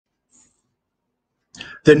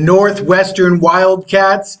The Northwestern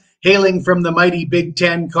Wildcats, hailing from the mighty Big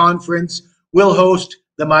Ten Conference, will host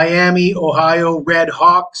the Miami, Ohio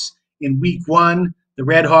Redhawks in Week 1. The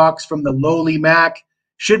Redhawks from the lowly MAC.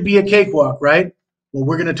 Should be a cakewalk, right? Well,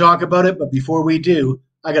 we're going to talk about it, but before we do,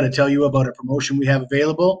 I got to tell you about a promotion we have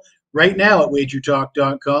available right now at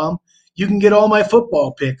wagertalk.com. You can get all my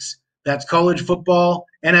football picks. That's college football,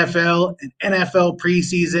 NFL, and NFL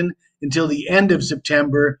preseason until the end of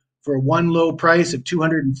September for one low price of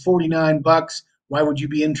 $249. Why would you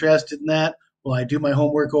be interested in that? Well, I do my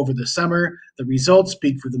homework over the summer. The results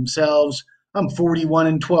speak for themselves. I'm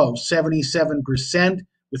 41-12, 77%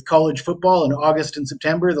 with college football in August and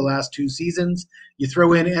September, the last two seasons. You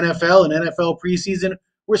throw in NFL and NFL preseason,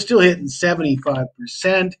 we're still hitting 75%.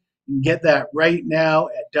 You can get that right now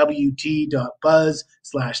at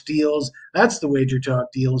wt.buzz/deals. That's the Wager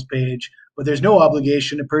Talk Deals page. But there's no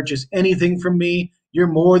obligation to purchase anything from me. You're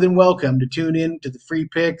more than welcome to tune in to the free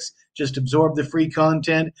picks. Just absorb the free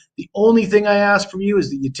content. The only thing I ask from you is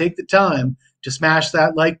that you take the time to smash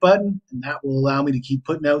that like button, and that will allow me to keep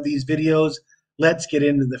putting out these videos. Let's get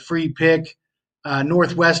into the free pick.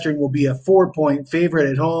 Northwestern will be a 4-point favorite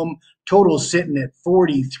at home. Total sitting at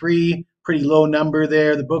 43. Pretty low number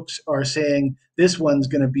there. The books are saying this one's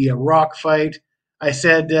going to be a rock fight. I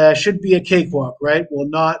said should be a cakewalk, right? Well,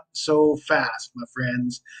 not so fast, my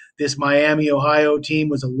friends. This Miami, Ohio team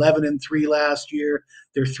was 11-3 last year.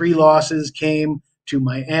 Their 3 losses came to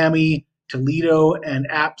Miami, Toledo, and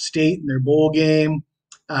App State in their bowl game.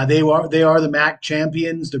 They are the MAC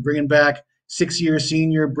champions. They're bringing back 6-year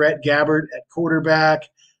senior Brett Gabbert at quarterback.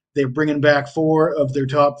 They're bringing back 4 of their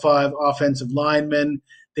top 5 offensive linemen.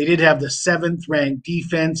 They did have the 7th ranked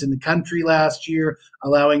defense in the country last year,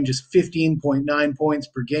 allowing just 15.9 points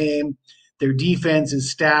per game. Their defense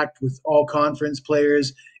is stacked with all conference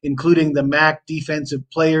players, including the MAC Defensive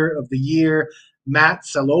Player of the Year, Matt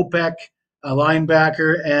Salopek, a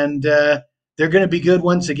linebacker, and they're going to be good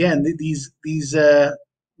once again. These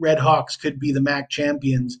Red Hawks could be the MAC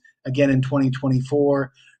champions again in 2024.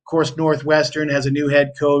 Of course, Northwestern has a new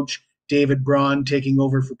head coach, David Braun, taking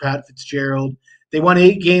over for Pat Fitzgerald. They won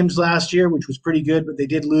 8 games last year, which was pretty good, but they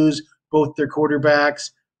did lose both their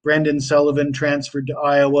quarterbacks. Brendan Sullivan transferred to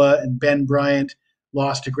Iowa, and Ben Bryant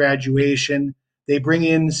lost to graduation. They bring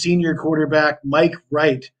in senior quarterback Mike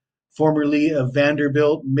Wright, formerly of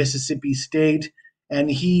Vanderbilt, Mississippi State,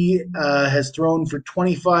 and he has thrown for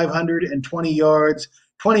 2,520 yards,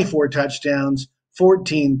 24 touchdowns,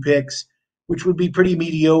 14 picks, which would be pretty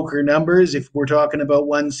mediocre numbers if we're talking about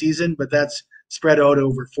one season, but that's spread out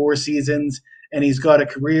over 4 seasons. And he's got a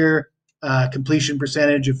career completion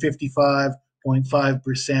percentage of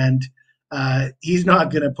 55.5%. He's not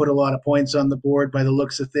going to put a lot of points on the board by the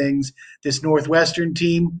looks of things. This Northwestern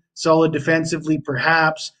team, solid defensively,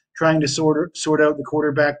 perhaps, trying to sort out the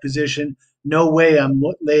quarterback position. No way I'm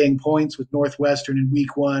laying points with Northwestern in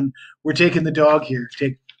Week 1. We're taking the dog here.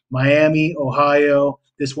 Take Miami, Ohio.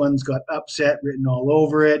 This one's got upset written all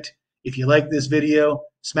over it. If you like this video,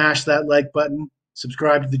 smash that like button,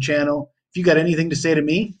 subscribe to the channel. If you got anything to say to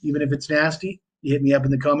me, even if it's nasty, you hit me up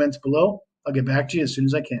in the comments below. I'll get back to you as soon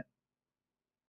as I can.